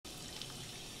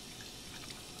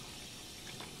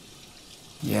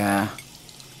Yeah.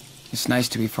 It's nice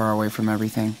to be far away from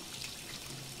everything.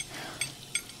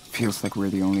 Feels like we're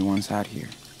the only ones out here.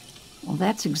 Well,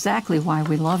 that's exactly why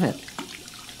we love it.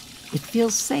 It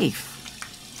feels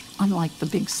safe, unlike the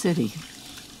big city.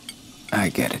 I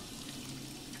get it.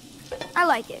 I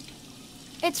like it.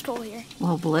 It's cool here.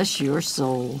 Well, bless your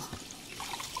soul.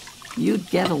 You'd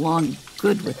get along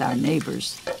good with our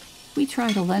neighbors. We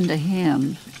try to lend a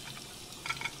hand,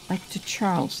 like to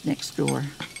Charles next door.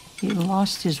 He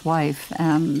lost his wife,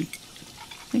 and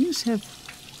things have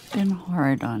been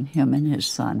hard on him and his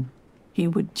son. He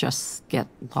would just get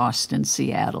lost in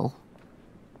Seattle.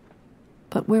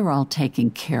 But we're all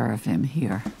taking care of him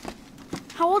here.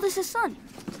 How old is his son?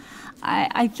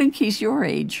 I think he's your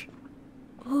age.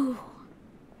 Ooh,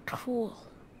 cool.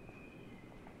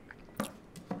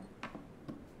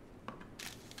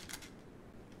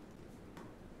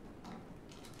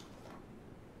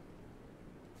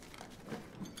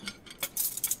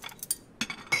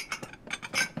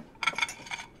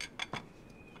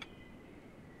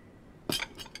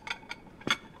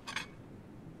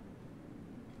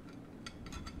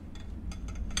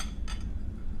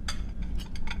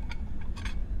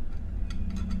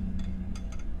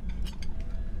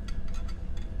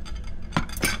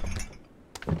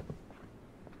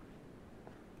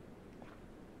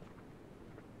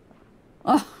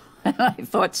 Oh, I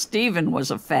thought Stephen was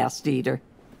a fast eater.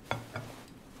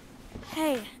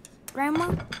 Hey,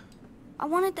 Grandma, I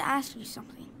wanted to ask you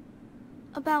something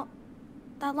about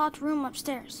that locked room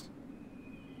upstairs.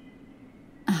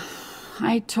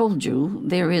 I told you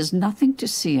there is nothing to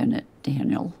see in it,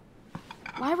 Daniel.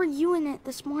 Why were you in it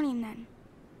this morning then?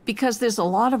 Because there's a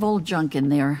lot of old junk in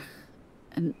there.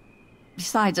 And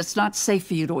besides, it's not safe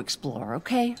for you to explore,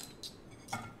 okay?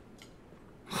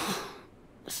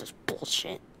 This is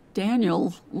bullshit.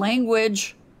 Daniel,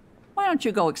 language. Why don't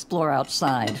you go explore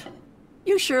outside?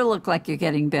 You sure look like you're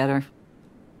getting better.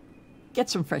 Get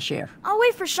some fresh air. I'll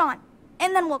wait for Sean,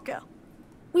 and then we'll go.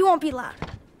 We won't be loud.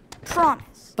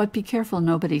 Promise. But be careful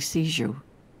nobody sees you.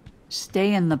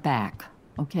 Stay in the back,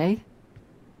 okay?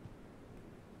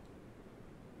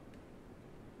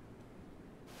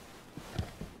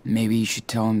 Maybe you should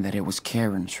tell him that it was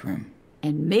Karen's room.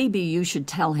 And maybe you should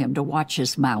tell him to watch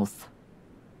his mouth.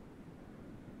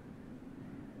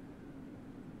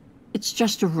 It's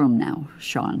just a room now,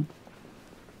 Sean.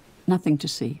 Nothing to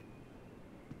see.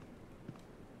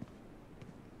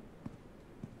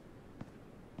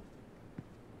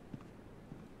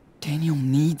 Daniel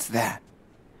needs that.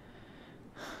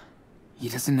 He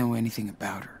doesn't know anything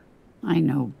about her. I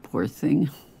know, poor thing.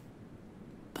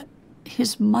 But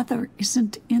his mother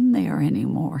isn't in there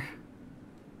anymore.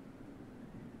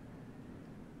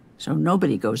 So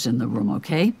nobody goes in the room,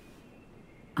 okay?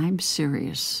 I'm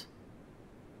serious.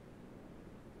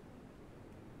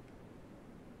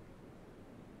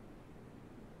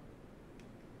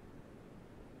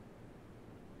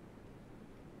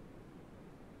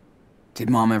 Did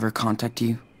Mom ever contact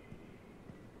you?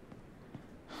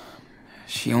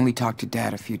 She only talked to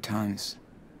Dad a few times.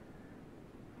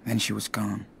 Then she was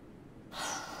gone.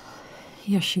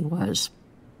 Yes, she was.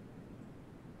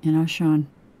 You know, Sean,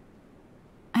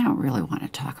 I don't really want to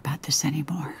talk about this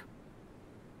anymore.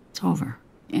 It's over,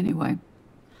 anyway.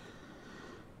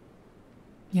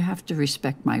 You have to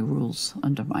respect my rules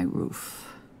under my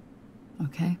roof,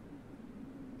 okay?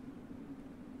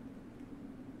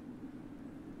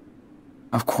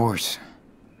 Of course.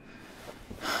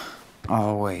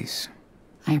 Always.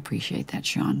 I appreciate that,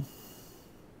 Sean.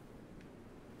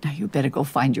 Now you better go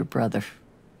find your brother.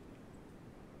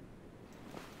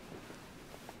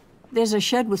 There's a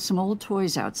shed with some old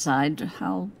toys outside.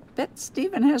 I'll bet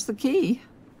Stephen has the key.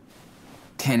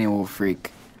 Daniel will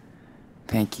freak.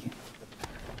 Thank you.